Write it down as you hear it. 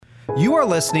You are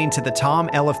listening to the Tom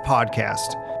Elliff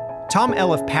Podcast. Tom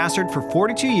Elliff pastored for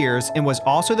 42 years and was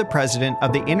also the president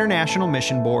of the International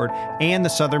Mission Board and the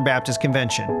Southern Baptist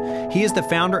Convention. He is the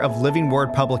founder of Living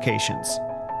Word Publications.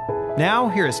 Now,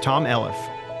 here is Tom Elliff.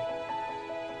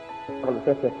 The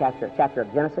 50th chapter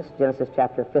of Genesis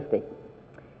chapter 50.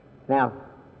 Now,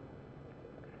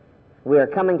 we are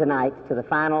coming tonight to the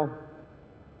final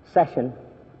session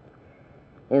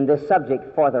in this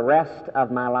subject for the rest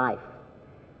of my life.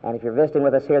 And if you're visiting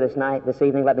with us here this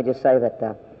evening, let me just say that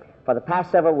for the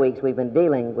past several weeks we've been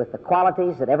dealing with the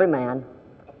qualities that every man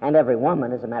and every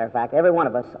woman, as a matter of fact, every one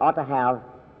of us ought to have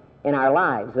in our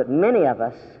lives. But many of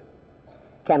us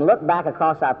can look back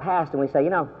across our past and we say,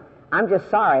 I'm just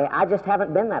sorry, I just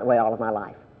haven't been that way all of my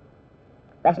life.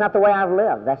 That's not the way I've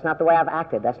lived. That's not the way I've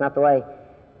acted. That's not the way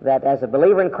that as a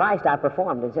believer in Christ I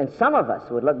performed. And some of us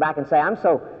would look back and say, I'm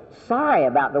so sorry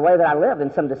about the way that I lived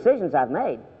and some decisions I've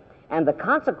made. And the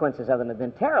consequences of them have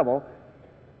been terrible.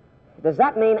 Does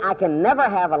that mean I can never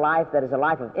have a life that is a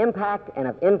life of impact and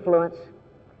of influence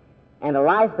and a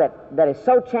life that is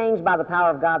so changed by the power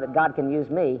of God that God can use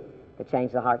me to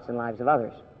change the hearts and lives of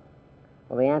others?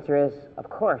 Well, the answer is, of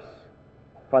course,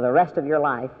 for the rest of your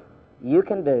life, you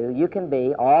can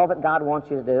be all that God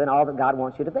wants you to do and all that God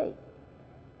wants you to be.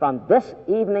 From this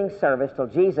evening service till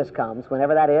Jesus comes,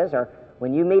 whenever that is, or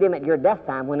when you meet Him at your death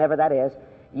time, whenever that is,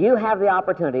 you have the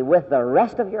opportunity with the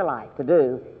rest of your life to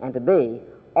do and to be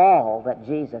all that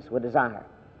Jesus would desire.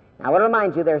 Now, I want to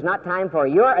remind you there's not time for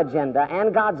your agenda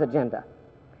and God's agenda.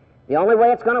 The only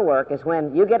way it's going to work is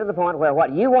when you get to the point where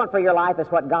what you want for your life is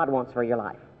what God wants for your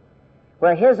life,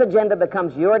 where His agenda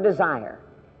becomes your desire.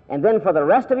 And then for the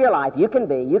rest of your life, you can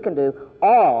do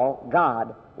all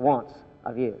God wants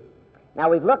of you. Now,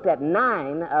 we've looked at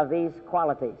 9 of these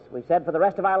qualities. We've said for the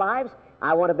rest of our lives,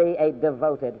 I want to be a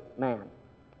devoted man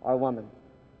or woman.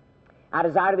 I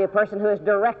desire to be a person who is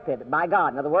directed by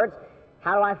God. In other words,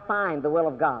 how do I find the will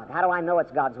of God? How do I know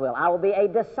it's God's will? I will be a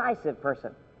decisive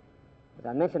person. As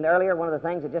I mentioned earlier, one of the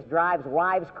things that just drives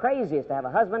wives crazy is to have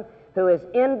a husband who is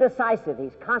indecisive.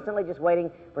 He's constantly just waiting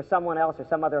for someone else or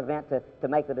some other event to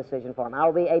make the decision for him. I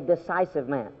will be a decisive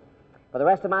man. For the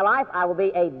rest of my life, I will be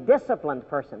a disciplined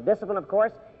person. Discipline, of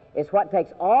course, is what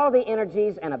takes all the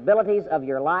energies and abilities of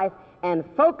your life and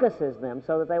focuses them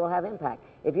so that they will have impact.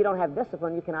 If you don't have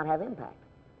discipline, you cannot have impact.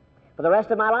 For the rest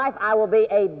of my life, I will be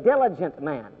a diligent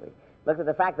man. We looked at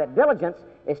the fact that diligence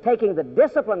is taking the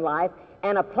disciplined life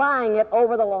and applying it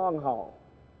over the long haul.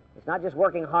 It's not just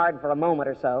working hard for a moment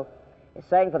or so. It's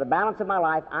saying for the balance of my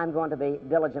life, I'm going to be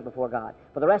diligent before God.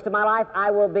 For the rest of my life,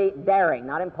 I will be daring,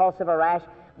 not impulsive or rash,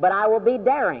 but I will be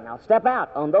daring. I'll step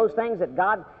out on those things that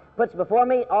God puts before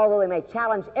me, although they may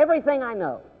challenge everything I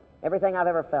know, everything I've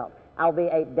ever felt. I'll be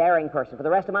a daring person. For the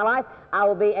rest of my life, I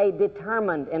will be a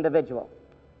determined individual.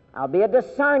 I'll be a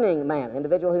discerning man, an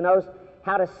individual who knows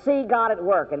how to see God at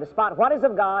work and to spot what is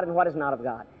of God and what is not of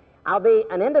God. I'll be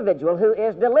an individual who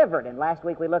is delivered. And last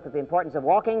week we looked at the importance of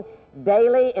walking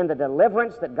daily in the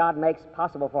deliverance that God makes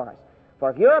possible for us. For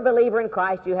if you're a believer in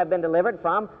Christ, you have been delivered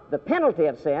from the penalty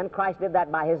of sin. Christ did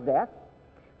that by His death.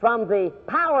 From the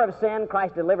power of sin,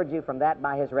 Christ delivered you from that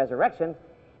by His resurrection.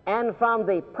 And from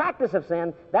the practice of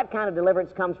sin, that kind of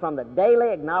deliverance comes from the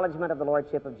daily acknowledgement of the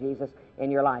Lordship of Jesus in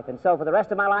your life. And so for the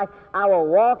rest of my life, I will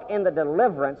walk in the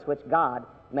deliverance which God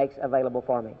makes available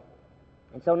for me.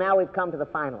 And so now we've come to the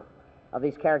final of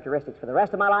these characteristics. For the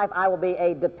rest of my life, I will be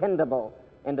a dependable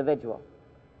individual.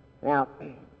 Now,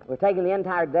 we're taking the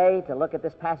entire day to look at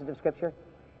this passage of Scripture.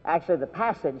 Actually, the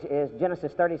passage is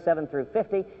Genesis 37 through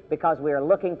 50 because we are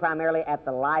looking primarily at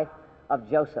the life of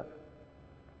Joseph.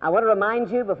 I want to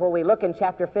remind you, before we look in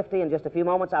chapter 50 in just a few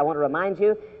moments, I want to remind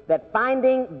you that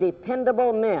finding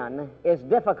dependable men is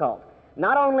difficult,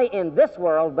 not only in this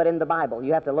world, but in the Bible.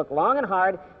 You have to look long and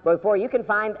hard before you can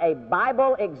find a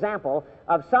Bible example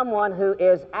of someone who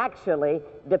is actually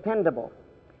dependable.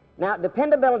 Now,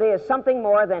 dependability is something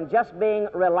more than just being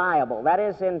reliable. That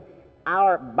is in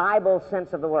our Bible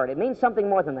sense of the word. It means something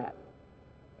more than that.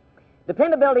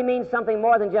 Dependability means something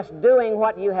more than just doing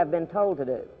what you have been told to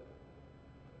do.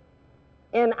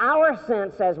 In our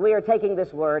sense, as we are taking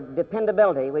this word,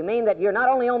 dependability, we mean that you're not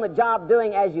only on the job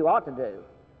doing as you ought to do,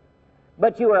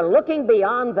 but you are looking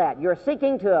beyond that. You're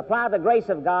seeking to apply the grace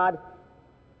of God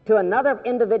to another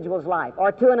individual's life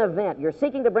or to an event. You're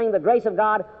seeking to bring the grace of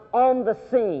God on the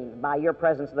scene by your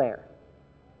presence there.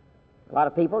 A lot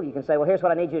of people, you can say, well, here's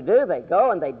what I need you to do. They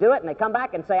go and they do it and they come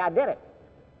back and say, I did it.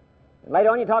 And later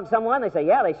on you talk to someone, they say,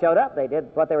 yeah, they showed up. They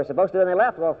did what they were supposed to do and they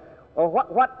left. Well,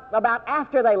 what about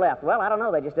after they left? Well, I don't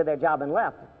know. They just did their job and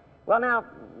left. Well, now,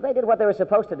 they did what they were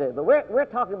supposed to do. But we're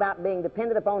talking about being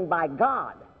depended upon by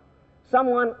God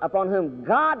someone upon whom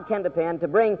God can depend to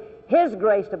bring His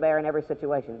grace to bear in every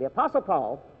situation. The Apostle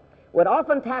Paul would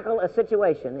often tackle a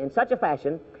situation in such a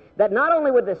fashion that not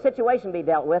only would the situation be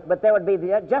dealt with, but there would be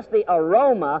just the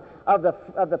aroma of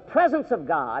the presence of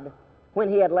God when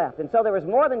he had left. And so there was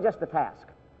more than just the task.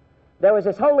 There was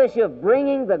this whole issue of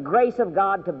bringing the grace of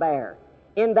God to bear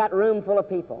in that room full of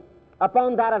people,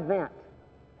 upon that event,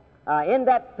 in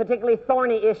that particularly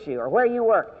thorny issue, or where you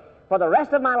work. For the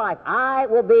rest of my life, I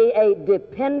will be a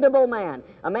dependable man,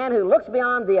 a man who looks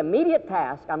beyond the immediate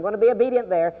task. I'm going to be obedient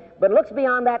there, but looks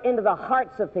beyond that into the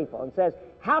hearts of people and says,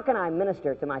 how can I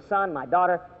minister to my son, my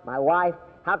daughter, my wife?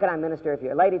 How can I minister, if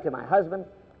you're a lady, to my husband,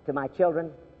 to my children?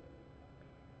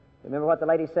 Remember what the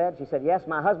lady said? She said, yes,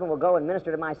 my husband will go and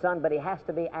minister to my son, but he has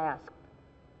to be asked.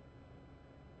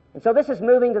 And so this is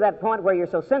moving to that point where you're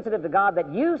so sensitive to God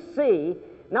that you see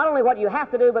not only what you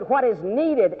have to do, but what is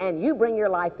needed, and you bring your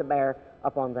life to bear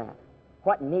upon that.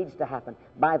 What needs to happen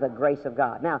by the grace of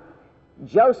God. Now,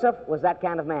 Joseph was that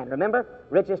kind of man. Remember?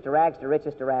 Riches to rags to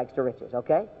riches to rags to riches,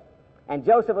 okay? And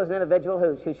Joseph was an individual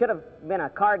who should have been a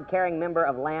card-carrying member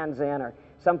of Land's End or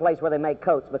someplace where they make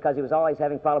coats, because he was always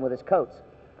having a problem with his coats.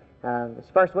 His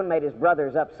first one made his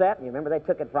brothers upset. You remember they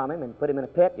took it from him and put him in a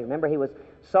pit. You remember he was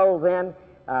sold then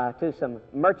to some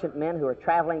merchant men who were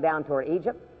traveling down toward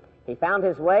Egypt. He found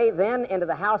his way then into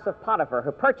the house of Potiphar,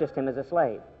 who purchased him as a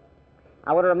slave.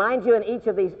 I want to remind you, in each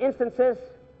of these instances,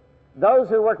 those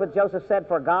who worked with Joseph said,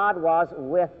 for God was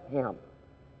with him.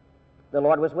 The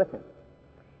Lord was with him.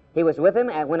 He was with him,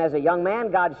 and when as a young man,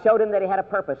 God showed him that he had a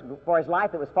purpose for his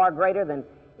life that was far greater than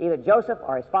either Joseph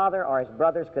or his father or his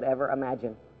brothers could ever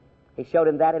imagine. He showed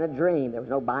him that in a dream. There was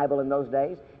no Bible in those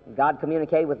days. God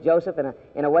communicated with Joseph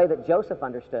in a way that Joseph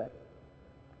understood.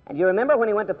 And you remember when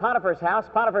he went to Potiphar's house,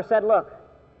 Potiphar said, look,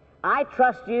 I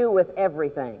trust you with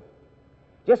everything.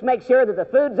 Just make sure that the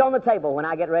food's on the table when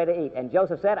I get ready to eat. And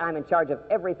Joseph said, I'm in charge of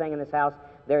everything in this house.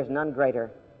 There's none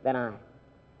greater than I.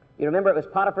 You remember it was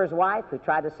Potiphar's wife who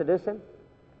tried to seduce him?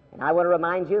 And I want to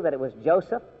remind you that it was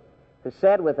Joseph who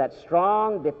said, with that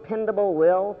strong, dependable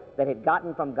will that he'd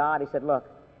gotten from God, he said, look,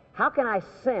 how can I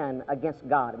sin against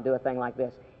God and do a thing like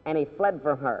this? And he fled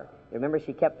from her. You remember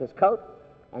she kept his coat,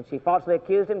 and she falsely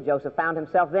accused him. Joseph found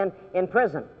himself then in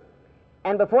prison.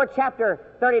 And before chapter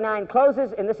 39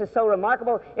 closes, and this is so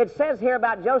remarkable, it says here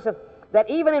about Joseph that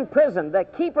even in prison, the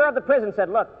keeper of the prison said,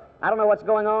 look, I don't know what's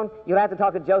going on. You'll have to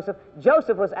talk to Joseph.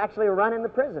 Joseph was actually running the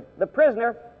prison. The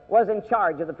prisoner was in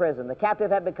charge of the prison. The captive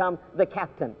had become the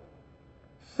captain.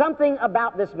 Something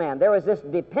about this man. There was this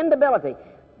dependability.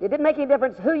 It didn't make any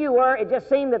difference who you were. It just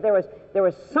seemed that there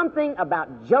was something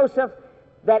about Joseph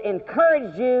that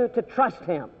encouraged you to trust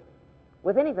him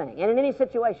with anything and in any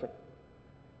situation.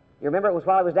 You remember it was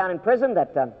while he was down in prison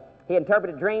that he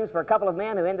interpreted dreams for a couple of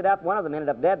men who one of them ended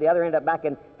up dead, the other ended up back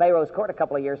in Pharaoh's court a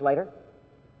couple of years later.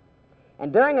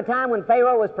 And during a time when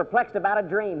Pharaoh was perplexed about a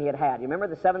dream he had had, you remember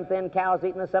the 7 thin cows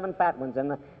eating the 7 fat ones, and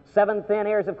the 7 thin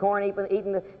ears of corn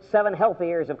eating the 7 healthy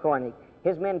ears of corn.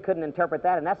 His men couldn't interpret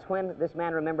that, and that's when this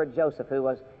man remembered Joseph, who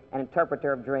was an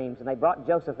interpreter of dreams, and they brought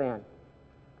Joseph in.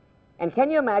 And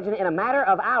can you imagine, in a matter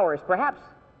of hours, perhaps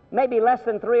maybe less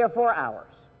than 3 or 4 hours,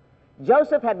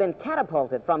 Joseph had been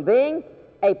catapulted from being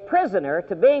a prisoner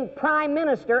to being prime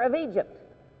minister of Egypt.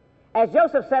 As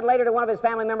Joseph said later to one of his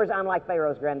family members, I'm like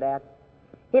Pharaoh's granddad.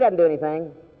 He doesn't do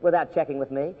anything without checking with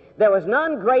me. There was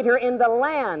none greater in the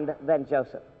land than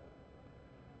Joseph.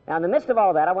 Now, in the midst of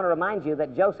all that, I want to remind you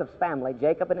that Joseph's family,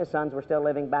 Jacob and his sons, were still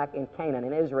living back in Canaan,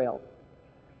 in Israel.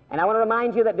 And I want to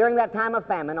remind you that during that time of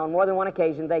famine, on more than one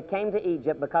occasion, they came to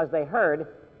Egypt because they heard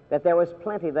that there was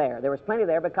plenty there. There was plenty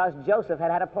there because Joseph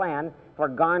had had a plan for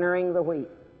garnering the wheat,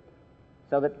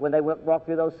 so that when they walked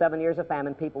through those 7 years of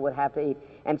famine, people would have to eat.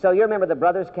 And so you remember the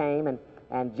brothers came,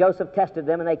 and Joseph tested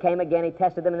them, and they came again. He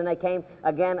tested them, and then they came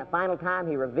again. A final time,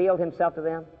 he revealed himself to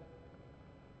them.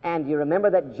 And you remember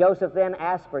that Joseph then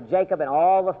asked for Jacob and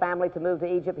all the family to move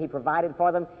to Egypt. He provided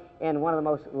for them in one of the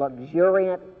most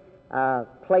luxuriant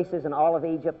places in all of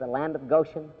Egypt, the land of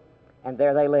Goshen, and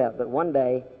there they lived. But one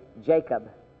day, Jacob,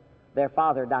 their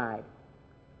father, died.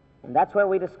 And that's where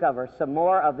we discover some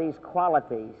more of these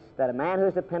qualities that a man who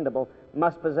is dependable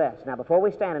must possess. Now, before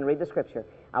we stand and read the Scripture,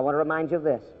 I want to remind you of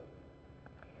this.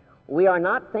 We are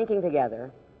not thinking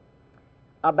together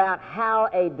about how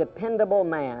a dependable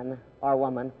man or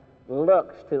woman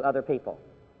looks to other people.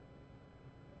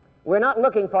 We're not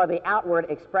looking for the outward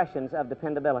expressions of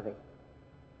dependability.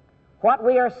 What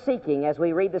we are seeking as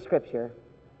we read the Scripture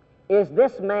is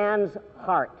this man's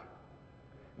heart,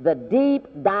 the deep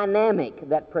dynamic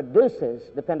that produces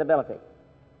dependability.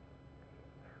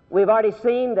 We've already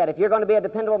seen that if you're going to be a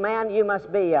dependable man, you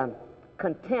must be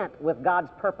content with God's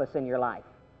purpose in your life.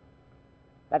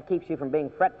 That keeps you from being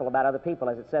fretful about other people,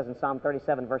 as it says in Psalm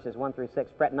 37, verses 1 through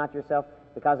 6. Fret not yourself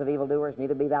because of evildoers,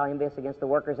 neither be thou envious against the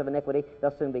workers of iniquity.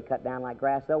 They'll soon be cut down like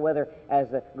grass. They'll wither as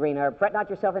the green herb. Fret not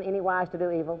yourself in any wise to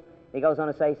do evil. He goes on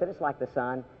to say, he said, it's like the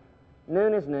sun.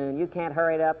 Noon is noon. You can't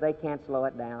hurry it up. They can't slow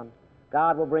it down.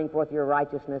 God will bring forth your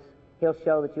righteousness. He'll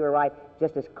show that you are right,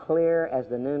 just as clear as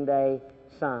the noonday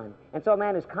sun. And so a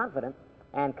man who's confident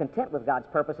and content with God's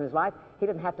purpose in his life, he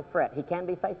doesn't have to fret. He can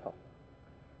be faithful.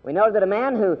 We know that a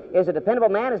man who is a dependable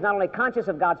man is not only conscious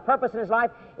of God's purpose in his life,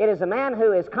 it is a man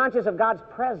who is conscious of God's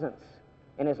presence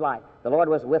in his life. The Lord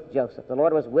was with Joseph. The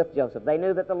Lord was with Joseph. They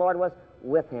knew that the Lord was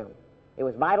with him. It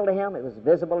was vital to him. It was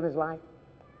visible in his life.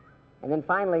 And then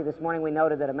finally, this morning we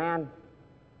noted that a man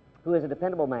who is a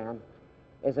dependable man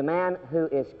is a man who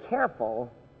is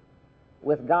careful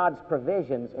with God's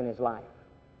provisions in his life.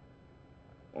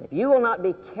 And if you will not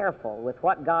be careful with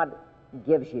what God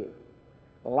gives you,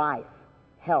 life,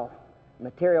 health,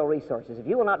 material resources, if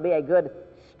you will not be a good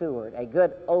steward, a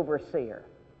good overseer,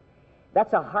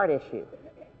 that's a heart issue.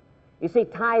 You see,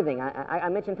 tithing, I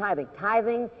mentioned tithing.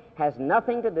 Tithing has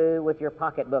nothing to do with your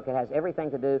pocketbook. It has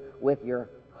everything to do with your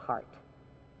heart.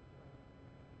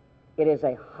 It is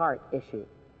a heart issue.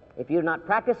 If you do not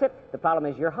practice it, the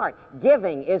problem is your heart.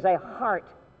 Giving is a heart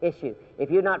issue. If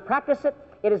you do not practice it,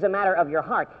 it is a matter of your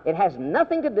heart. It has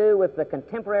nothing to do with the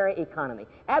contemporary economy.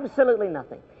 Absolutely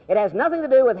nothing. It has nothing to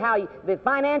do with the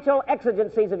financial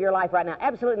exigencies of your life right now.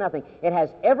 Absolutely nothing. It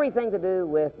has everything to do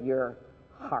with your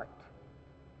heart.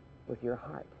 With your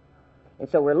heart. And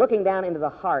so we're looking down into the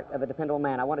heart of a dependable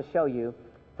man. I want to show you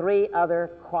 3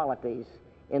 other qualities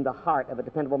in the heart of a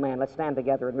dependable man. Let's stand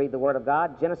together and read the Word of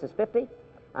God. Genesis 50.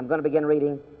 I'm going to begin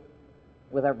reading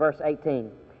with our verse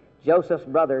 18. Joseph's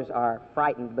brothers are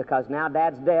frightened because now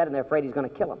Dad's dead and they're afraid he's going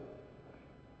to kill them.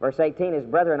 Verse 18, his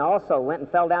brethren also went and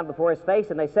fell down before his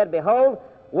face, and they said, behold,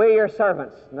 we're your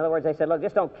servants. In other words, they said, look,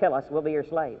 just don't kill us, we'll be your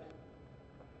slaves.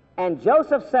 And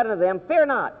Joseph said unto them, fear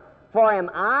not, for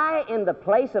am I in the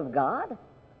place of God?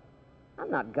 I'm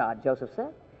not God, Joseph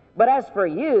said. But as for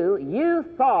you, you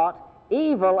thought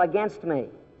evil against me.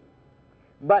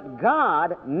 But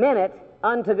God meant it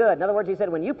unto good. In other words, he said,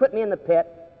 when you put me in the pit,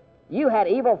 you had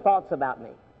evil thoughts about me.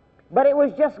 But it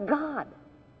was just God.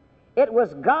 It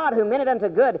was God who meant it unto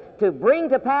good to bring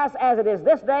to pass as it is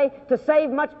this day to save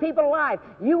much people alive.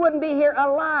 You wouldn't be here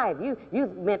alive. You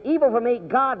meant evil for me.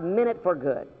 God meant it for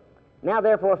good. Now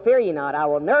therefore fear ye not. I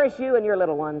will nourish you and your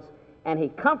little ones. And he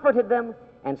comforted them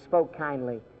and spoke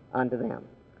kindly unto them.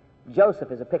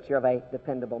 Joseph is a picture of a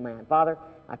dependable man. Father,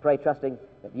 I pray, trusting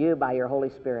that you, by your Holy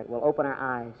Spirit, will open our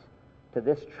eyes to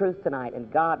this truth tonight,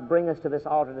 and God, bring us to this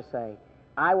altar to say,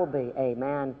 I will be a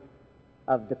man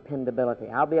of dependability.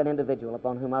 I'll be an individual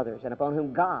upon whom others and upon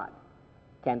whom God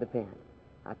can depend.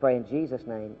 I pray in Jesus'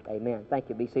 name, amen. Thank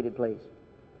you. Be seated, please.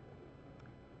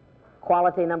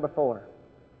 Quality number 4.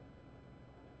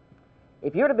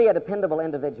 If you're to be a dependable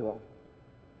individual,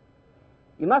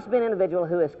 you must be an individual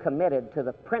who is committed to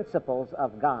the principles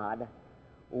of God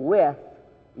with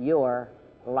your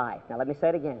life. Now, let me say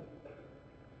it again.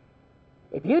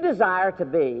 If you desire to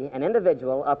be an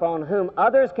individual upon whom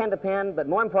others can depend, but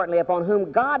more importantly, upon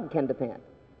whom God can depend,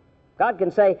 God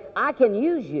can say, I can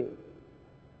use you.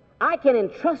 I can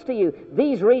entrust to you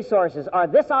these resources or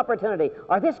this opportunity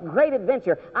or this great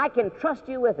adventure. I can trust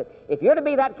you with it. If you're to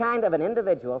be that kind of an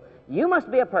individual, you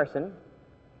must be a person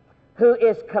who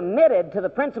is committed to the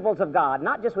principles of God,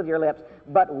 not just with your lips,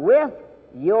 but with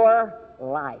your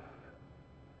life.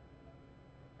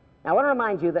 Now, I want to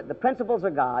remind you that the principles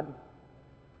of God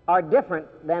are different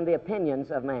than the opinions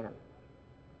of man.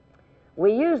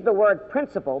 We use the word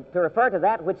principle to refer to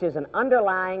that which is an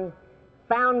underlying,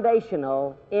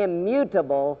 foundational,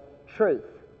 immutable truth.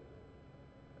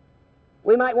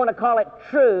 We might want to call it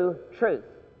true truth.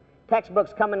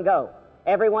 Textbooks come and go.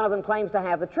 Every one of them claims to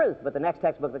have the truth, but the next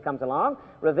textbook that comes along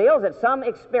reveals that some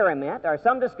experiment or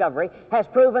some discovery has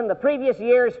proven the previous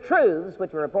year's truths,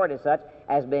 which were reported as such,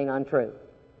 as being untrue.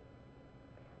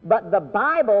 But the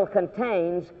Bible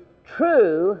contains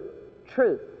true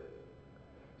truth.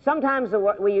 Sometimes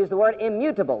we use the word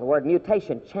immutable, the word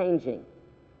mutation, changing.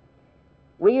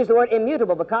 We use the word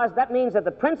immutable because that means that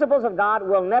the principles of God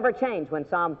will never change. When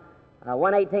Psalm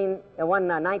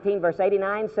 119, verse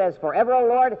 89 says, forever, O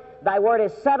Lord, thy word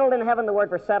is settled in heaven. The word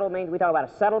for settled means we talk about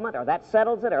a settlement, or that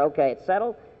settles it, or okay, it's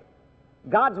settled.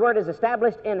 God's word is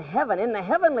established in heaven, in the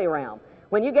heavenly realm.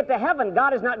 When you get to heaven,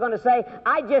 God is not going to say,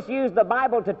 I just used the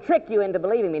Bible to trick you into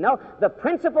believing me. No, the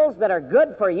principles that are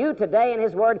good for you today in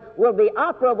His Word will be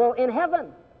operable in heaven,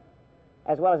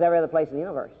 as well as every other place in the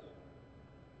universe.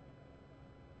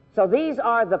 So these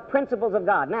are the principles of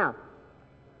God. Now,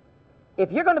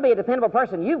 if you're going to be a dependable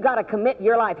person, you've got to commit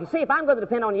your life. You see, if I'm going to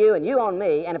depend on you and you on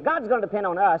me, and if God's going to depend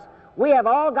on us, we have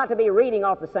all got to be reading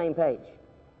off the same page.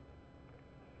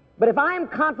 But if I'm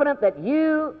confident that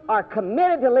you are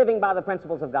committed to living by the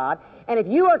principles of God, and if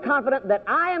you are confident that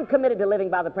I am committed to living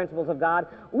by the principles of God,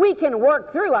 we can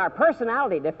work through our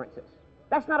personality differences.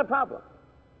 That's not a problem.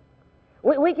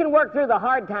 We can work through the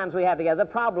hard times we have together, the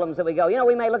problems that we go. You know,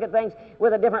 we may look at things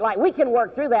with a different light. We can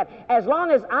work through that as long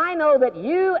as I know that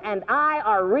you and I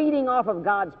are reading off of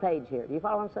God's page here. Do you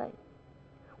follow what I'm saying?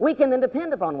 We can then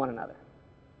depend upon one another.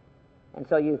 And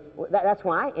so that's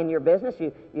why in your business,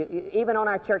 you even on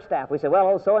our church staff, we say, well,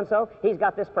 oh, so-and-so, he's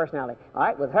got this personality. All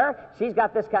right, with her, she's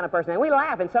got this kind of personality. And we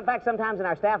laugh. In fact, sometimes in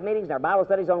our staff meetings, our Bible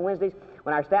studies on Wednesdays,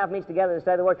 when our staff meets together to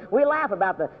study the Word, we laugh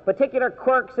about the particular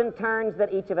quirks and turns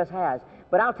that each of us has.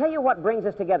 But I'll tell you what brings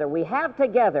us together. We have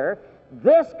together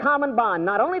this common bond,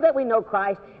 not only that we know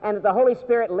Christ and that the Holy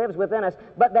Spirit lives within us,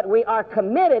 but that we are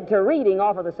committed to reading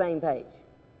off of the same page.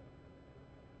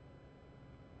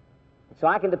 So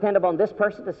I can depend upon this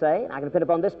person to say, and I can depend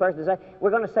upon this person to say,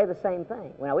 we're going to say the same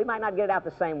thing. Well, we might not get it out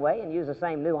the same way and use the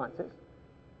same nuances,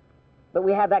 but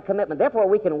we have that commitment. Therefore,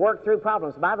 we can work through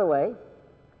problems. By the way,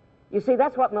 you see,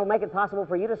 that's what will make it possible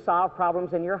for you to solve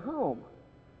problems in your home.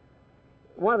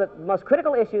 One of the most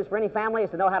critical issues for any family is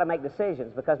to know how to make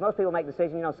decisions, because most people make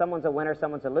decisions, you know, someone's a winner,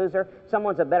 someone's a loser,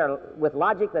 someone's a better with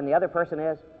logic than the other person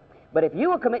is. But if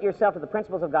you will commit yourself to the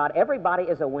principles of God, everybody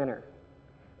is a winner.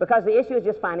 Because the issue is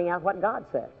just finding out what God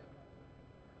says.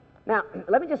 Now,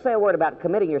 let me just say a word about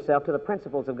committing yourself to the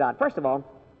principles of God. First of all,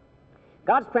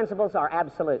 God's principles are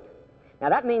absolute. Now,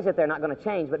 that means that they're not going to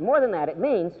change, but more than that, it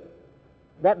means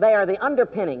that they are the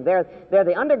underpinning, they're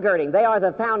the undergirding, they are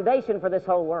the foundation for this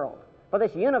whole world, for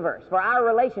this universe, for our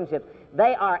relationships.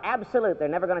 They are absolute. They're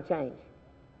never going to change.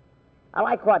 I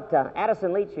like what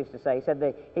Addison Leach used to say.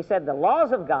 He said, the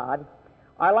laws of God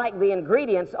are like the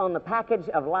ingredients on the package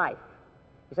of life.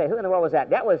 You say, who in the world was that?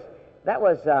 That was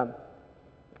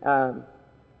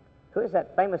who is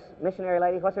that famous missionary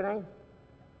lady? What's her name?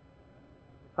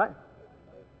 What?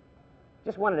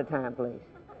 Just one at a time, please.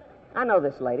 I know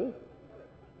this lady.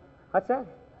 What's that?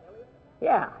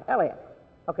 Yeah, Elliot.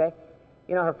 Okay.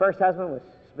 You know, her first husband was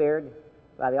speared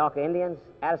by the Auca Indians.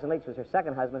 Addison Leach was her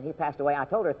second husband. He passed away. I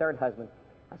told her third husband.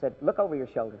 I said, look over your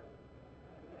shoulder.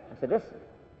 I said,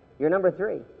 you're number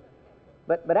 3.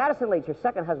 But Addison Leach, her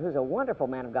second husband, who's a wonderful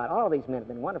man of God, all of these men have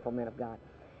been wonderful men of God,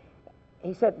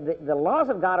 he said, the laws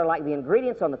of God are like the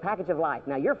ingredients on the package of life.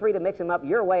 Now, you're free to mix them up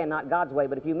your way and not God's way,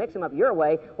 but if you mix them up your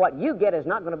way, what you get is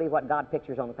not going to be what God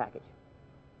pictures on the package.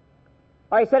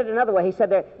 Or he said it another way. He said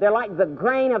they're like the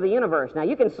grain of the universe. Now,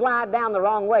 you can slide down the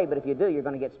wrong way, but if you do, you're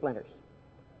going to get splinters.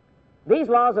 These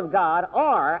laws of God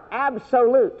are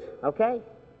absolute, okay?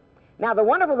 Now, the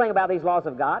wonderful thing about these laws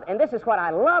of God, and this is what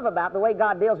I love about the way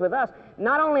God deals with us,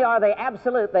 not only are they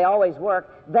absolute, they always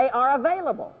work, they are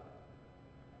available.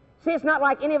 See, it's not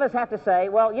like any of us have to say,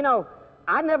 well, you know,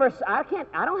 I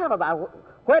don't have a Bible.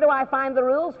 Where do I find the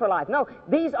rules for life? No,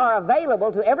 these are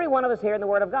available to every one of us here in the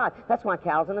Word of God. That's why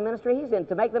Cal's in the ministry he's in,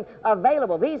 to make them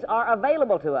available. These are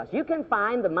available to us. You can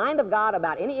find the mind of God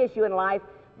about any issue in life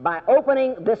by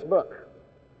opening this book.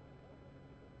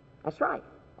 That's right.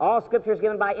 All Scripture is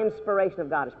given by inspiration of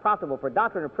God. It's profitable for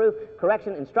doctrine, reproof,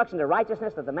 correction, instruction to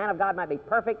righteousness, that the man of God might be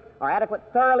perfect or adequate,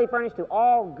 thoroughly furnished to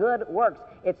all good works.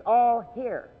 It's all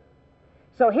here.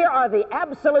 So here are the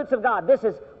absolutes of God. This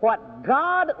is what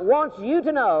God wants you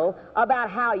to know about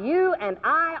how you and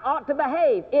I ought to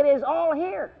behave. It is all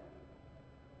here.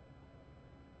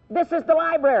 This is the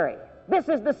library. This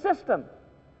is the system.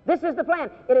 This is the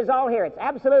plan. It is all here. It's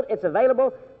absolute. It's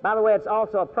available. By the way, it's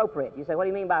also appropriate. You say, what do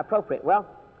you mean by appropriate? Well,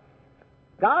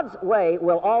 God's way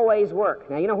will always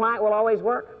work. Now, you know why it will always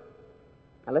work?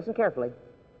 Now, listen carefully.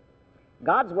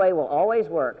 God's way will always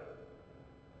work.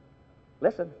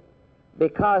 Listen.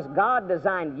 Because God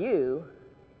designed you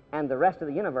and the rest of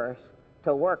the universe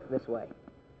to work this way.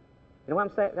 You know what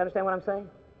I'm saying? Understand what I'm saying?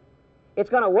 It's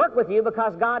going to work with you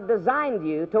because God designed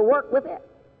you to work with it.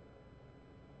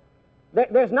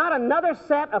 There's not another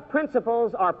set of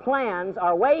principles or plans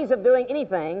or ways of doing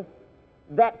anything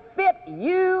that fit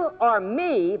you or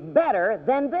me better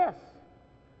than this.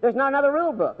 There's not another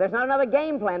rule book. There's not another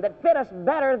game plan that fit us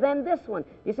better than this one.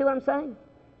 You see what I'm saying?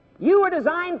 You were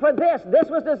designed for this. This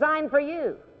was designed for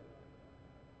you.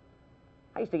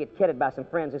 I used to get kidded by some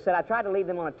friends who said I tried to lead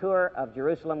them on a tour of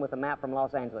Jerusalem with a map from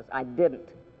Los Angeles. I didn't.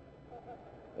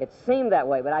 It seemed that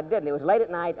way, but I didn't. It was late at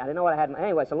night. I didn't know what I had.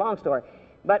 Anyway, it's a long story.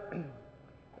 But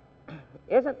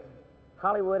isn't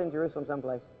Hollywood in Jerusalem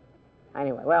someplace?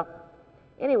 Anyway,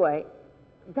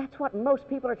 That's what most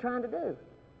people are trying to do.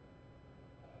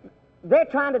 They're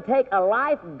trying to take a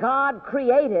life God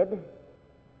created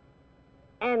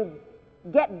and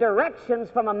get directions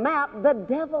from a map the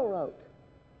devil wrote.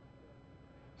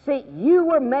 See, you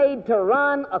were made to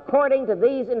run according to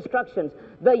these instructions.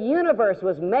 The universe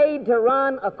was made to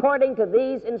run according to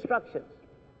these instructions.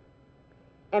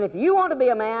 And if you want to be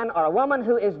a man or a woman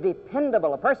who is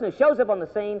dependable, a person who shows up on the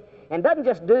scene and doesn't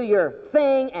just do your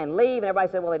thing and leave, and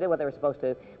everybody said, well, they did what they were supposed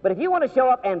to. But if you want to show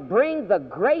up and bring the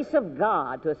grace of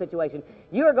God to a situation,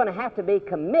 you are going to have to be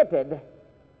committed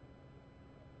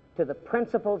to the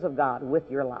principles of God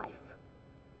with your life.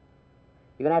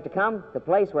 You're going to have to come to a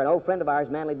place where an old friend of ours,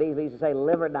 Manly Beasley, used to say,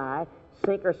 live or die,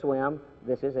 sink or swim,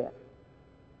 this is it.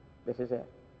 This is it.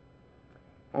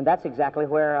 And that's exactly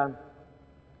where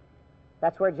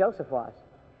Joseph was.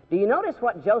 Do you notice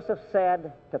what Joseph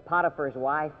said to Potiphar's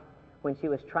wife when she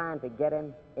was trying to get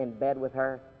him in bed with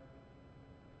her?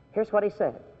 Here's what he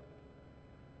said.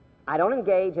 I don't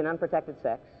engage in unprotected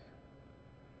sex.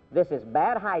 This is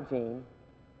bad hygiene.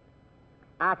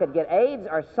 I could get AIDS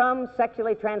or some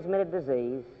sexually transmitted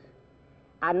disease.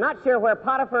 I'm not sure where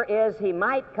Potiphar is. He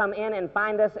might come in and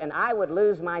find us, and I would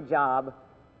lose my job.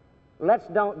 Let's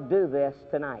don't do this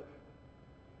tonight.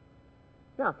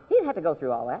 No, he didn't have to go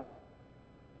through all that.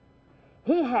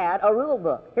 He had a rule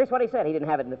book. Here's what he said. He didn't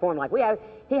have it in the form like we have.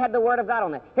 He had the Word of God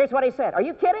on it. Here's what he said. Are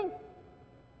you kidding?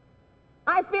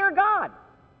 I fear God.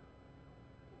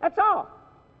 That's all.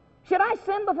 Should I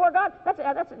sin before God?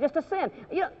 That's just a sin.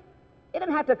 You know, it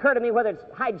doesn't have to occur to me whether it's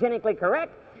hygienically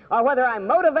correct or whether I'm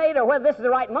motivated or whether this is the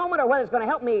right moment or whether it's going to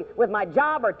help me with my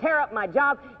job or tear up my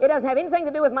job. It doesn't have anything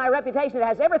to do with my reputation. It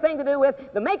has everything to do with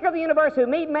the maker of the universe who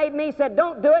made me, said,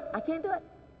 don't do it. I can't do it.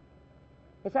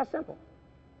 It's that simple.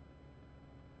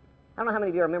 I don't know how many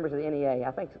of you are members of the NEA.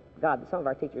 I think, God, some of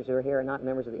our teachers who are here are not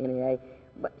members of the NEA,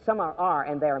 but some are,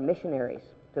 and they are missionaries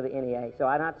to the NEA. So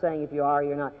I'm not saying if you are,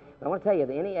 you're not. But I want to tell you,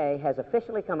 the NEA has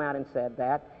officially come out and said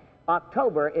that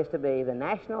October is to be the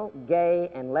National Gay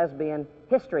and Lesbian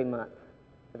History Month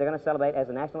that they're going to celebrate as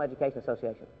the National Education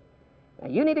Association. Now,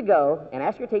 you need to go and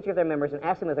ask your teacher if they're members and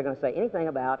ask them if they're going to say anything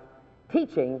about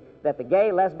teaching that the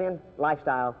gay, lesbian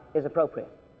lifestyle is appropriate.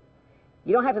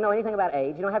 You don't have to know anything about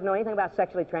AIDS. You don't have to know anything about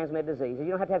sexually transmitted diseases.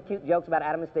 You don't have to have cute jokes about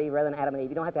Adam and Steve rather than Adam and Eve.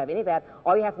 You don't have to have any of that.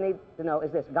 All you have to need to know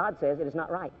is this. God says it is not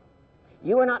right.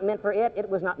 You were not meant for it. It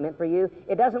was not meant for you.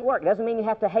 It doesn't work. It doesn't mean you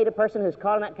have to hate a person who's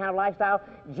caught in that kind of lifestyle.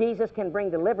 Jesus can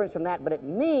bring deliverance from that, but it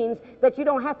means that you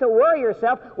don't have to worry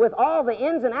yourself with all the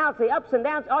ins and outs, the ups and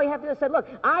downs. All you have to do is say, look,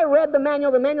 I read the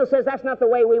manual. The manual says that's not the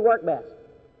way we work best.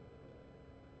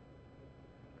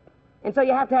 And so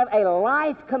you have to have a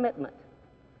life commitment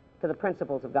to the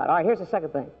principles of God. All right, here's the second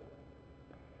thing.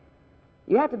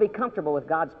 You have to be comfortable with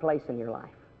God's place in your life.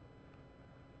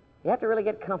 You have to really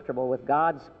get comfortable with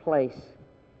God's place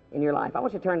in your life. I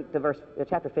want you to turn to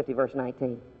chapter 50, verse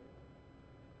 19.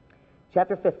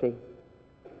 Chapter 50,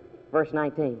 verse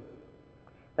 19.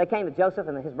 They came to Joseph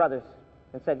and his brothers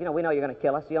and said, you know, we know you're going to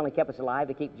kill us. You only kept us alive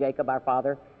to keep Jacob, our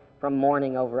father, from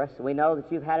mourning over us. We know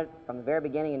that you've had it from the very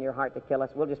beginning in your heart to kill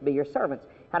us. We'll just be your servants.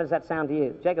 How does that sound to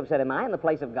you? Jacob said, am I in the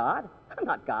place of God? I'm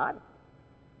not God.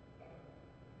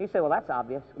 You say, well, that's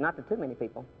obvious. Not to too many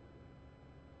people.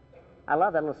 I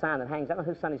love that little sign that hangs. I don't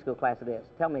know whose Sunday school class it is.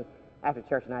 Tell me after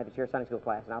church tonight if it's your Sunday school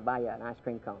class, and I'll buy you an ice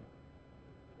cream cone.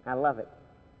 I love it.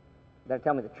 Better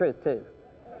tell me the truth, too.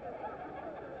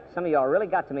 Some of y'all really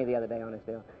got to me the other day on this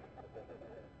deal.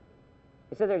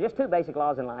 It says there are just two basic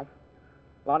laws in life.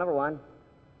 Law number one,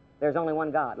 there's only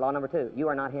one God. Law number two, you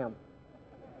are not Him.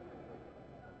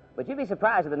 But you'd be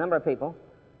surprised at the number of people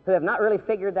who have not really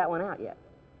figured that one out yet.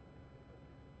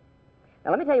 Now,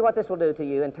 let me tell you what this will do to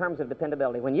you in terms of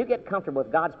dependability. When you get comfortable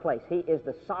with God's place, He is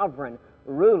the sovereign,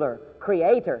 ruler,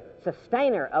 creator,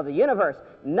 sustainer of the universe.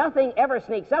 Nothing ever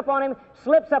sneaks up on Him,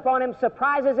 slips up on Him,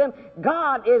 surprises Him.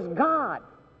 God is God.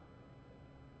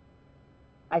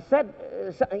 I said,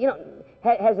 you know,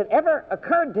 has it ever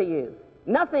occurred to you?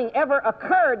 Nothing ever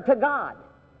occurred to God.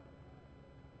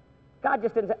 God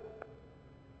just didn't say,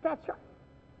 that's right.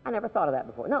 I never thought of that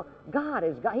before. No, God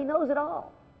is God. He knows it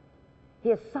all. He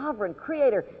is sovereign,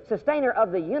 creator, sustainer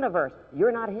of the universe.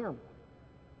 You're not Him.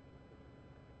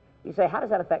 You say, how does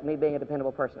that affect me being a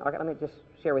dependable person? Okay, let me just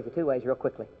share with you two ways real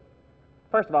quickly.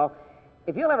 First of all,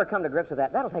 if you'll ever come to grips with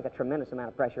that, that'll take a tremendous amount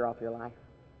of pressure off your life.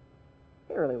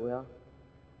 It really will.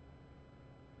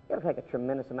 It'll take a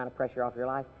tremendous amount of pressure off your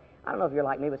life. I don't know if you're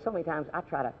like me, but so many times I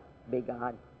try to be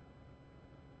God.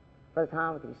 Brother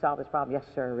Tom, can you solve this problem? Yes,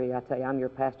 sir, Ree. I tell you, I'm your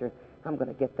pastor. I'm going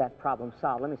to get that problem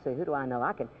solved. Let me see, who do I know?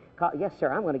 I can call. Yes,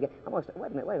 sir, I'm going to get. Wait a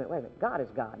minute. God is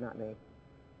God, not me.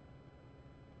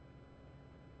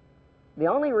 The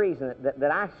only reason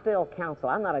that I still counsel,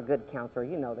 I'm not a good counselor.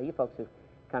 You know that. You folks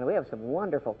we have some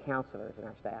wonderful counselors in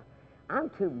our staff. I'm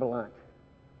too blunt.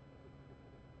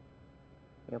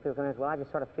 You know, people come in and say, well, I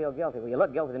just sort of feel guilty. Well, you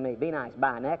look guilty to me. Be nice.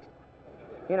 Bye. Next.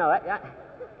 You know,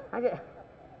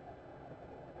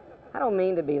 I don't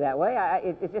mean to be that way.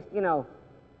 It's just, you know,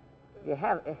 you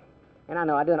have, and I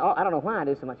know I don't know why I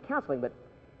do so much counseling,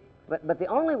 but the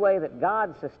only way that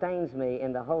God sustains me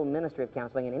in the whole ministry of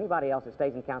counseling, and anybody else that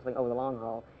stays in counseling over the long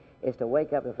haul, is to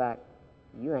wake up to the fact,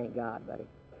 you ain't God, buddy.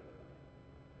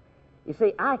 You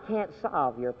see, I can't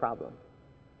solve your problem.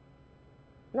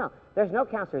 No, there's no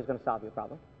counselor who's going to solve your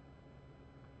problem.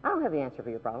 I don't have the answer for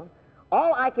your problem.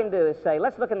 All I can do is say,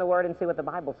 let's look in the Word and see what the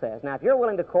Bible says. Now, if you're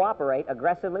willing to cooperate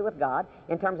aggressively with God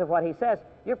in terms of what He says,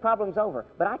 your problem's over.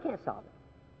 But I can't solve it.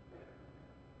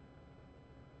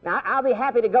 Now, I'll be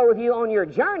happy to go with you on your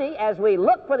journey as we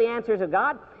look for the answers of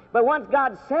God, but once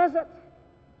God says it,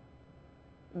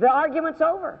 the argument's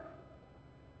over.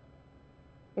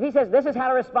 If He says, this is how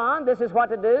to respond, this is what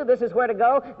to do, this is where to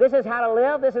go, this is how to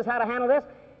live, this is how to handle this,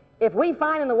 if we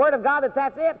find in the Word of God that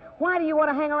that's it, why do you want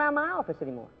to hang around my office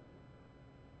anymore?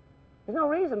 There's no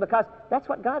reason, because that's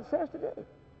what God says to do.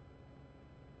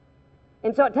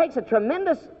 And so it takes a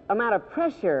tremendous amount of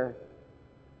pressure.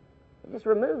 It just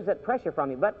removes that pressure from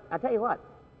you. But I tell you what,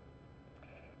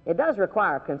 it does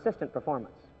require consistent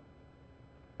performance.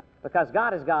 Because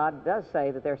God as God does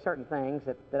say that there are certain things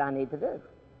that I need to do.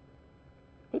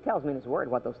 He tells me in His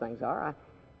Word what those things are.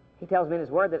 He tells me in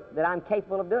His Word that I'm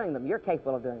capable of doing them. You're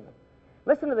capable of doing them.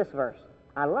 Listen to this verse.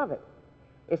 I love it.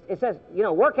 It says, you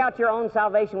know, work out your own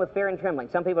salvation with fear and trembling.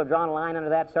 Some people have drawn a line under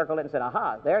that, circled it, and said,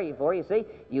 aha, there you see,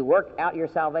 you work out your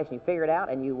salvation. You figure it out,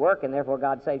 and you work, and therefore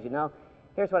God saves you. No.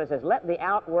 Here's what it says. Let the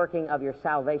outworking of your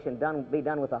salvation be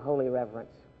done with a holy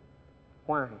reverence.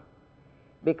 Why?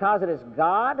 Because it is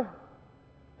God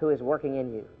who is working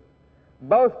in you.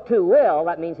 Both to will,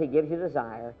 that means He gives you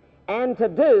desire, and to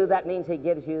do, that means He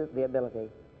gives you the ability.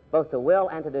 Both to will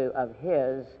and to do of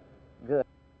His good.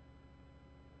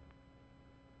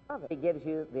 He gives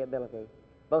you the ability,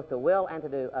 both to will and to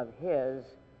do of His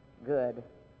good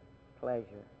pleasure.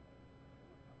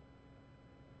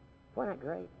 Wasn't that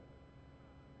great?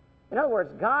 In other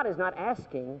words, God is not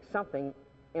asking something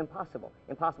impossible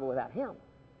without Him.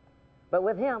 But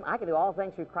with Him, I can do all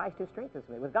things through Christ who strengthens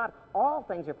me. With God, all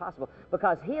things are possible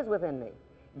because He is within me,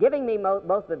 giving me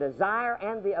both the desire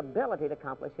and the ability to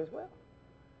accomplish His will.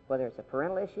 Whether it's a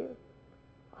parental issue,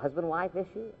 a husband-wife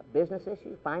issue, a business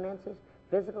issue, finances,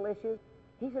 physical issues,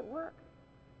 He's at work.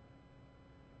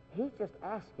 He's just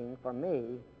asking for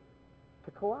me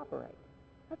to cooperate.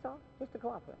 That's all, just to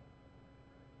cooperate.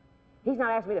 He's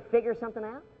not asking me to figure something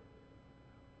out.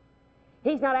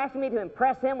 He's not asking me to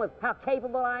impress Him with how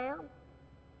capable I am.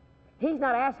 He's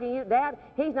not asking you, Dad,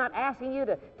 He's not asking you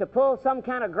to pull some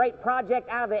kind of great project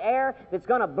out of the air that's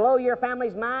going to blow your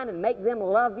family's mind and make them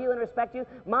love you and respect you.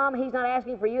 Mom, He's not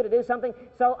asking for you to do something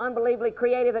so unbelievably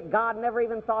creative that God never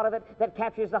even thought of it, that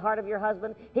captures the heart of your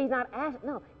husband. He's not asking,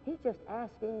 no, He's just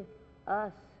asking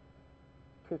us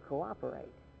to cooperate.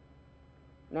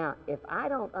 Now, if I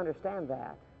don't understand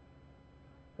that,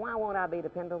 why won't I be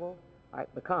dependable? All right,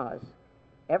 because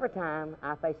every time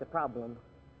I face a problem,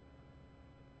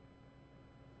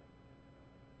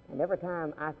 and every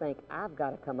time I think I've got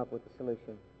to come up with a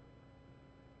solution,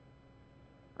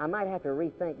 I might have to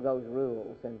rethink those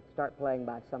rules and start playing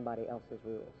by somebody else's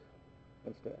rules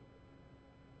instead.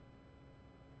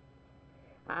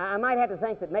 I might have to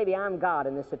think that maybe I'm God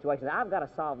in this situation. I've got to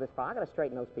solve this problem. I've got to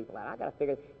straighten those people out. I've got to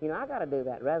figure, I've got to do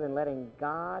that rather than letting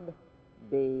God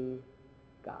be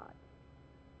God.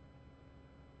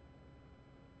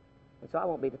 And so I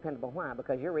won't be dependable. Why?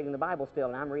 Because you're reading the Bible still,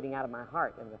 and I'm reading out of my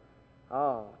heart. And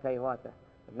I'll tell you what, the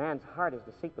man's heart is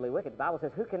deceitfully wicked. The Bible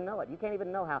says, who can know it? You can't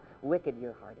even know how wicked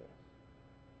your heart is.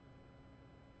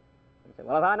 You say,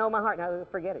 well, if I know my heart, now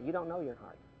forget it. You don't know your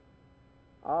heart.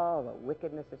 All the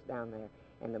wickedness that's down there.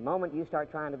 And the moment you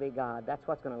start trying to be God, that's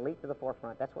what's going to leap to the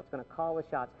forefront. That's what's going to call the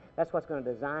shots. That's what's going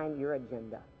to design your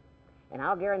agenda. And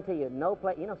I'll guarantee you, no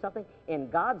place, you know something? In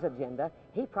God's agenda,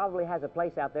 He probably has a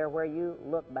place out there where you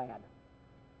look bad.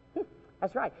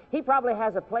 That's right. He probably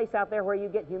has a place out there where you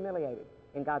get humiliated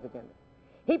in God's agenda.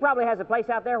 He probably has a place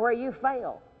out there where you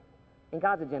fail in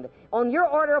God's agenda. On your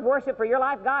order of worship for your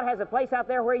life, God has a place out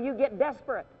there where you get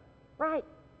desperate. Right.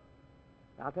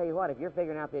 I'll tell you what, if you're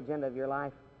figuring out the agenda of your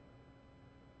life,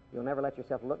 you'll never let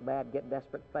yourself look bad, get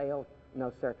desperate, fail.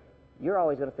 No, sir. You're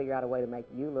always going to figure out a way to make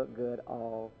you look good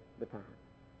all the time.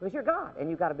 Because you're God, and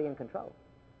you've got to be in control.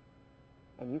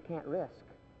 And you can't risk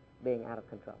being out of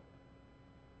control.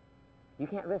 You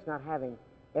can't risk not having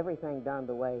everything done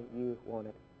the way you want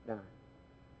it done.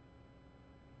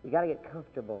 You got to get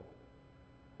comfortable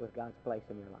with God's place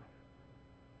in your life.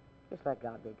 Just let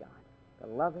God be God. The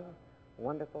loving,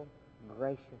 wonderful,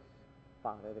 gracious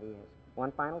Father that He is.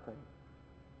 One final thing.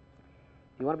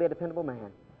 If you want to be a dependable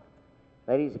man,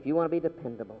 ladies, if you want to be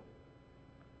dependable,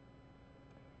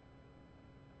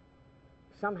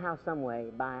 somehow, some way,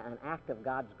 by an act of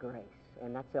God's grace,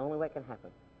 and that's the only way it can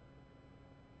happen,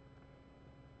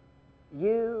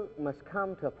 you must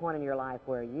come to a point in your life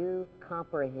where you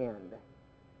comprehend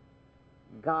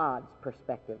God's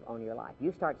perspective on your life.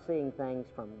 You start seeing things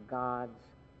from God's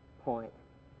point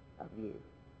of view.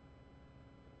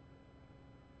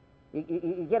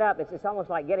 You get up, it's almost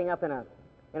like getting up in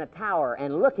a tower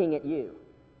and looking at you.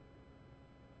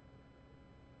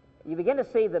 You begin to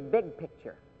see the big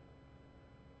picture.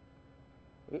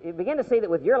 You begin to see that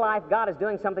with your life, God is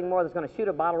doing something more that's going to shoot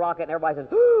a bottle rocket and everybody says,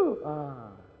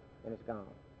 and it's gone.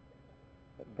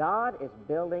 That God is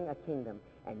building a kingdom,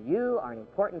 and you are an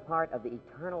important part of the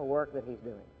eternal work that He's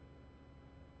doing.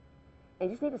 And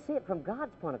you just need to see it from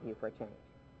God's point of view for a change.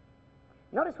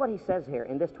 Notice what He says here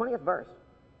in this 20th verse.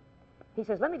 He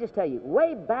says, let me just tell you,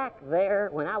 way back there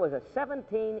when I was a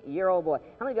 17-year-old boy.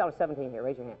 How many of y'all are 17 here?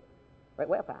 Raise your hand. Right,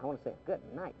 way up high. I want to see it. Good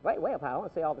night. Way up high. I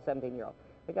want to see all the 17-year-olds.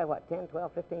 We got what, 10,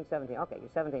 12, 15, 17. Okay, you're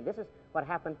 17. This is what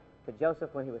happened to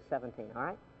Joseph when he was 17, all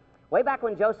right? Way back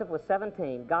when Joseph was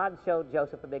 17, God showed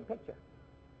Joseph the big picture.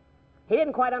 He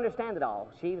didn't quite understand it all.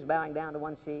 Sheaves bowing down to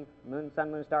one sheaf,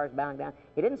 sun, moon, stars bowing down.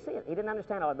 He didn't see it. He didn't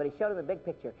understand all of it, but He showed him the big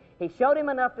picture. He showed him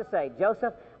enough to say,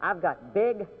 Joseph, I've got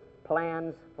big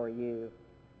plans for you.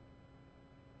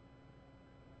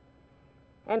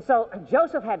 And so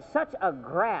Joseph had such a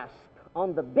grasp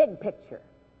on the big picture,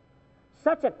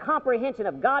 such a comprehension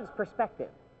of God's perspective,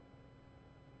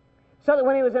 so that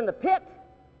when he was in the pit,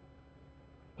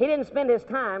 he didn't spend his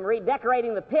time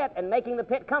redecorating the pit and making the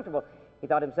pit comfortable. He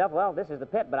thought to himself, well, this is the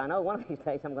pit, but I know one of these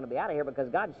days I'm going to be out of here because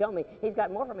God showed me He's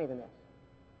got more for me than this.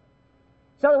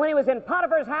 So that when he was in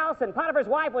Potiphar's house and Potiphar's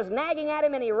wife was nagging at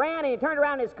him and he ran and he turned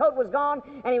around and his coat was gone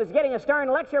and he was getting a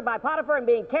stern lecture by Potiphar and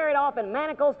being carried off in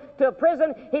manacles to a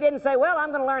prison, he didn't say, well, I'm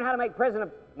going to learn how to make prison a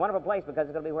wonderful place because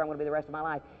it's going to be where I'm going to be the rest of my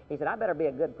life. He said, I better be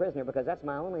a good prisoner because that's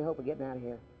my only hope of getting out of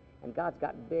here. And God's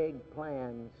got big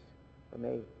plans for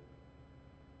me.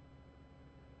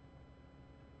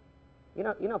 You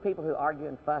know people who argue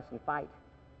and fuss and fight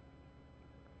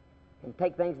and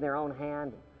take things in their own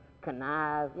hand,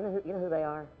 connive. You know who they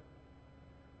are?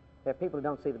 They're people who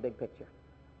don't see the big picture.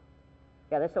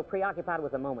 Yeah, they're so preoccupied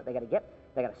with the moment. They got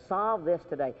to solve this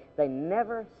today. They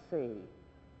never see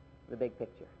the big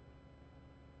picture.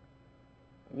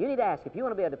 And you need to ask, if you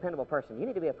want to be a dependable person, you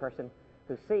need to be a person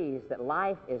who sees that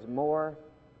life is more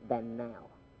than now,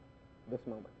 this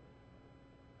moment.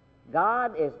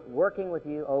 God is working with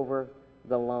you over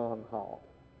the long haul.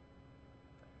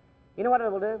 You know what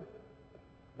it will do?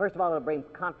 First of all, it'll bring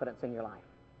confidence in your life.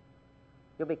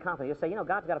 You'll be confident. You'll say,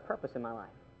 God's got a purpose in my life.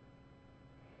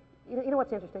 You know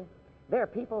what's interesting? There are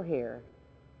people here,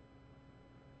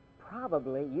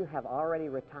 probably you have already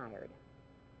retired.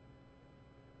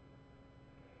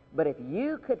 But if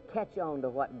you could catch on to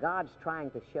what God's trying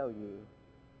to show you,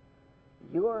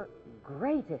 your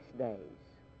greatest days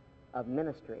of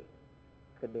ministry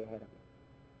could be ahead of you.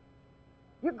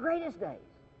 Your greatest days,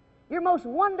 your most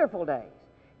wonderful days,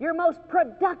 your most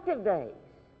productive days,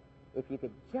 if you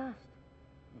could just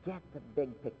get the big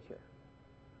picture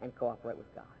and cooperate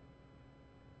with God.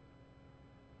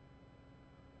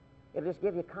 It'll just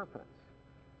give you confidence.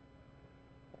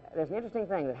 There's an interesting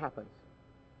thing that happens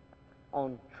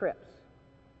on trips,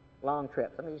 long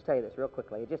trips. Let me just tell you this real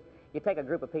quickly. You take a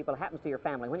group of people, it happens to your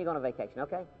family when you go on a vacation,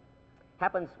 okay?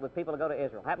 Happens with people who go to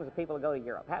Israel, happens with people who go to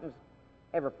Europe, happens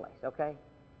every place, okay?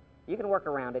 You can work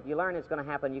around it. You learn it's going to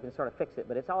happen. You can sort of fix it,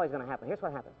 but it's always going to happen. Here's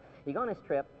what happens. You go on this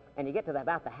trip, and you get to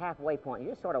about the halfway point.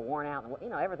 You're just sort of worn out.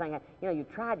 And, everything, you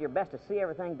tried your best to see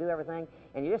everything, do everything,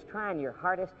 and you're just trying your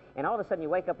hardest, and all of a sudden you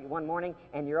wake up one morning,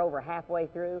 and you're over halfway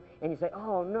through, and you say,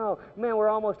 oh, no, man, we're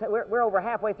over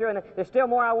halfway through, and there's still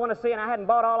more I want to see, and I hadn't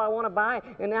bought all I want to buy,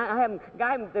 and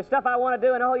there's stuff I want to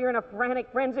do, and, you're in a frantic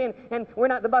frenzy, and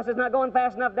the bus is not going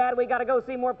fast enough, Dad. We got to go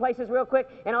see more places real quick,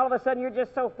 and all of a sudden you're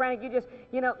just so frantic,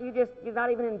 you're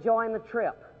not even enjoying the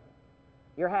trip.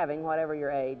 You're having, whatever your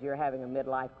age, you're having a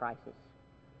midlife crisis.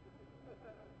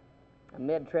 A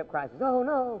mid-trip crisis. Oh,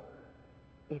 no.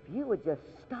 If you would just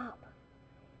stop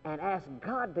and ask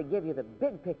God to give you the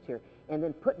big picture and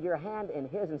then put your hand in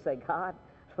His and say, God,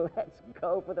 let's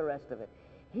go for the rest of it.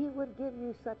 He would give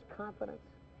you such confidence.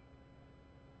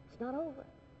 It's not over.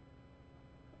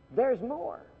 There's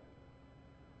more.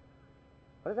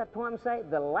 What does that poem say?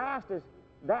 The last is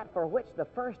that for which the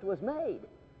first was made.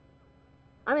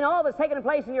 I mean, all that's taken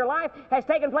place in your life has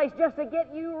taken place just to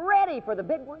get you ready for the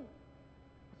big one.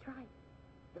 That's right.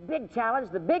 The big challenge,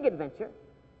 the big adventure,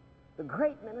 the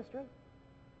great ministry.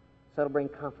 So it'll bring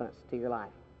confidence to your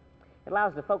life. It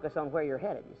allows you to focus on where you're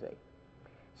headed, you see.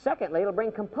 Secondly, it'll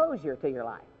bring composure to your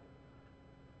life.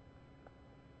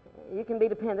 You can be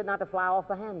dependent not to fly off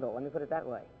the handle, let me put it that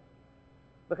way.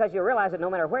 Because you realize that no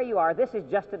matter where you are, this is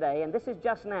just today and this is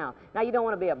just now. Now, you don't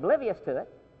want to be oblivious to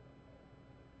it.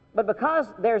 But because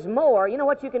there's more, you know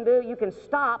what you can do? You can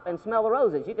stop and smell the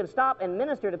roses. You can stop and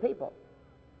minister to people.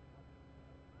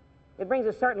 It brings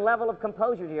a certain level of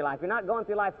composure to your life. You're not going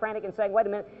through life frantic and saying, wait a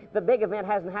minute, the big event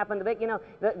hasn't happened.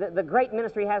 The great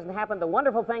ministry hasn't happened. The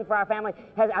wonderful thing for our family,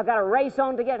 I've got to race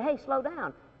on to get. Hey, slow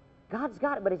down. God's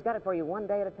got it, but He's got it for you one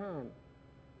day at a time.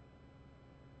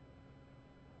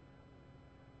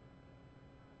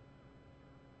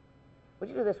 Would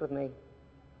you do this with me?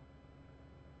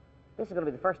 This is going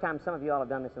to be the first time some of you all have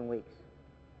done this in weeks.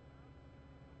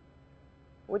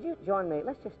 Would you join me?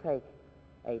 Let's just take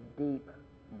a deep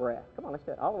breath. Come on, let's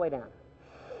do it all the way down.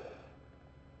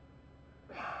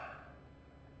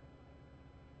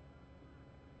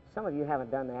 Some of you haven't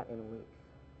done that in weeks.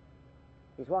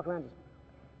 You just walk around just...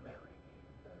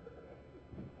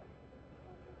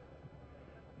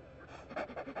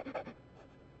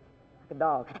 like a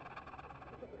dog.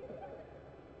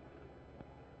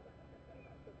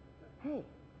 Hey,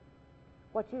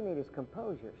 what you need is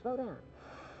composure. Slow down.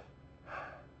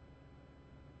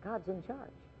 God's in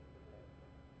charge.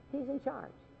 He's in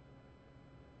charge.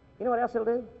 You know what else it'll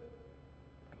do?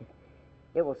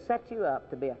 It will set you up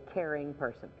to be a caring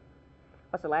person.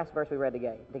 What's the last verse we read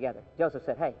together? Joseph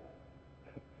said, hey,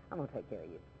 I'm going to take care of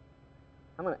you.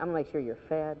 I'm going to make sure you're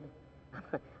fed.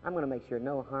 I'm going to make sure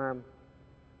no harm.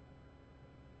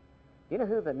 Do you know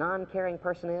who the non-caring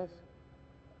person is?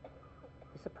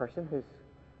 It's a person who's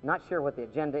not sure what the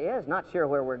agenda is, not sure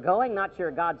where we're going, not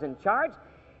sure God's in charge,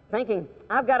 thinking,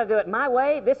 I've got to do it my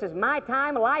way, this is my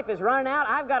time, life is running out,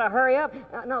 I've got to hurry up.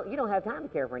 No, you don't have time to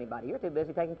care for anybody. You're too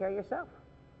busy taking care of yourself.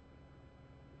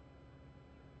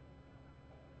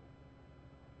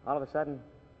 All of a sudden,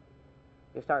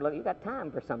 you start looking, you got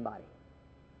time for somebody.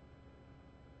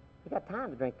 You got time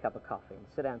to drink a cup of coffee and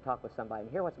sit down and talk with somebody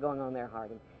and hear what's going on in their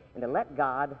heart, and to let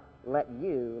God let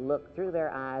you look through their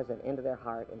eyes and into their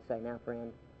heart and say, now,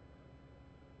 friend,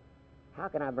 how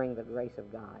can I bring the grace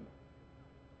of God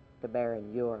to bear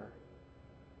in your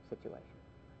situation?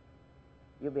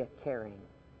 You'll be a caring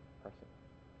person.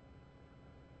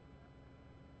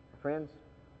 Friends,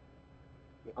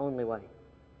 the only way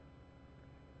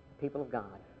the people of God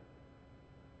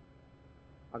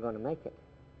are going to make it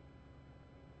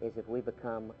is if we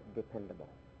become dependable.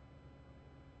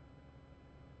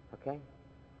 Okay?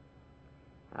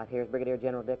 Out here is Brigadier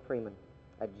General Dick Freeman,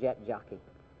 a jet jockey.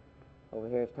 Over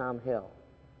here is Tom Hill.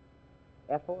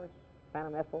 F-4s?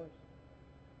 Phantom F-4s?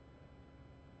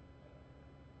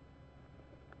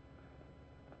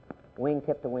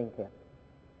 Wingtip to wingtip.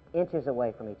 Inches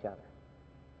away from each other.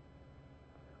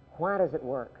 Why does it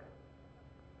work?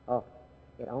 Oh,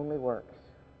 it only works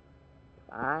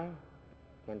if I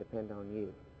can depend on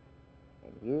you,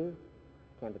 and you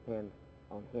can depend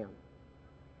on him.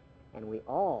 And we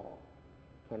all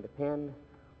can depend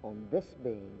on this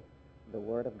being the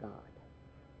Word of God.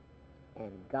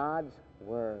 And God's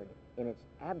Word, in its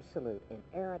absolute,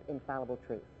 inerrant, infallible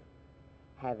truth,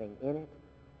 having in it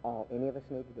all any of us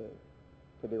need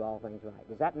to do all things right.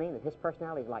 Does that mean that his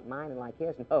personality is like mine and like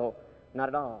his? No, not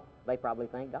at all. They probably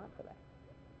thank God for that.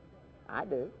 I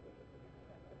do.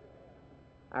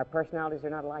 Our personalities are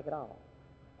not alike at all.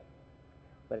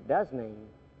 But it does mean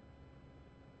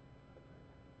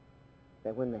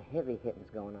that when the heavy hitting's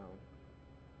going on,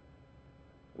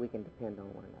 we can depend on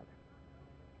one another.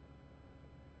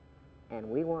 And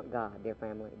we want God, dear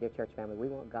family, dear church family, we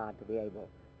want God to be able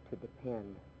to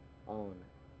depend on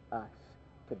us,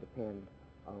 to depend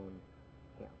on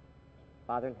him.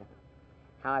 Father in heaven,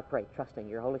 how I pray, trusting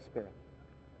your Holy Spirit,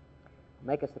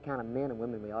 make us the kind of men and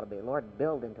women we ought to be. Lord,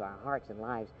 build into our hearts and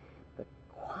lives the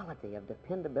quality of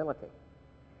dependability.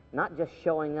 Not just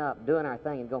showing up, doing our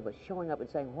thing and going, but showing up and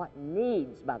saying what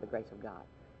needs, by the grace of God,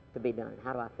 to be done.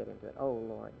 How do I fit into it? Oh,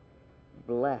 Lord,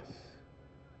 bless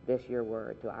this your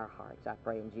word to our hearts. I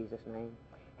pray in Jesus' name.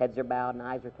 Heads are bowed and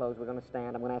eyes are closed. We're going to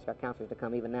stand. I'm going to ask our counselors to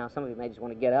come even now. Some of you may just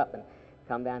want to get up and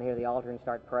come down here to the altar and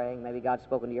start praying. Maybe God's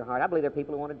spoken to your heart. I believe there are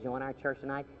people who want to join our church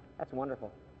tonight. That's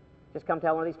wonderful. Just come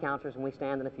tell one of these counselors when we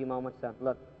stand in a few moments,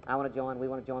 look, I want to join. We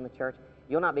want to join the church.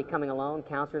 You'll not be coming alone.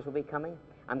 Counselors will be coming.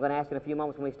 I'm going to ask in a few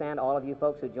moments when we stand, all of you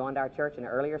folks who joined our church in an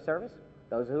earlier service,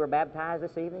 those who were baptized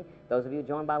this evening, those of you who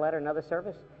joined by letter in another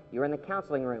service, You're in the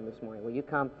counseling room this morning. Will you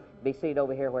come be seated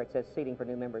over here where it says seating for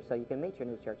new members so you can meet your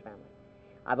new church family?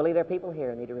 I believe there are people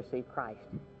here who need to receive Christ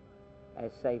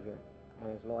as Savior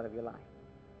and as Lord of your life.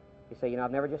 You say,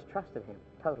 I've never just trusted Him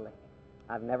totally.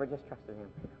 I've never just trusted Him.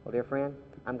 Well, dear friend,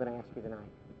 I'm going to ask you tonight.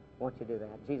 Won't you do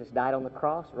that? Jesus died on the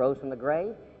cross, rose from the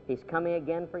grave. He's coming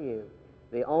again for you.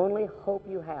 The only hope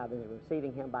you have is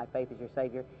receiving Him by faith as your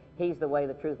Savior. He's the way,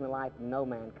 the truth, and the life. No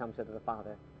man comes to the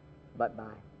Father but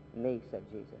by me, said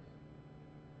Jesus.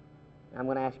 I'm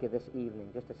going to ask you this evening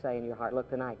just to say in your heart, look,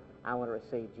 tonight, I want to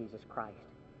receive Jesus Christ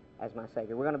as my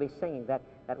Savior. We're going to be singing that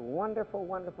wonderful,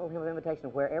 wonderful hymn of invitation.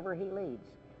 Wherever He leads,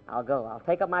 I'll go. I'll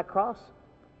take up my cross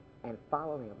and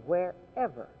follow Him.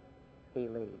 Wherever He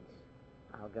leads,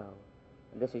 I'll go.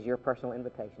 And this is your personal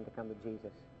invitation to come to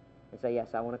Jesus and say, yes,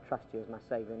 I want to trust You as my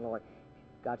Savior and Lord.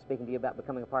 God's speaking to you about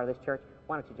becoming a part of this church.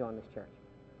 Why don't you join this church?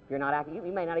 If you're not active,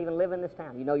 you may not even live in this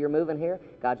town. You're moving here.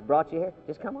 God's brought you here.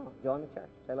 Just come on, join the church.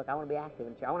 Say, look, I want to be active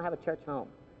in the church. I want to have a church home.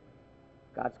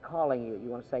 God's calling you. You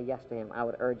want to say yes to Him. I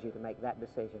would urge you to make that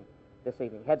decision this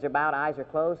evening. Heads are bowed, eyes are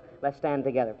closed. Let's stand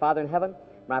together. Father in heaven,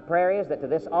 my prayer is that to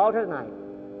this altar tonight,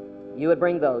 You would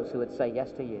bring those who would say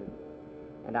yes to You.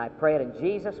 And I pray it in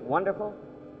Jesus' wonderful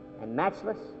and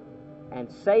matchless and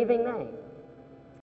saving name.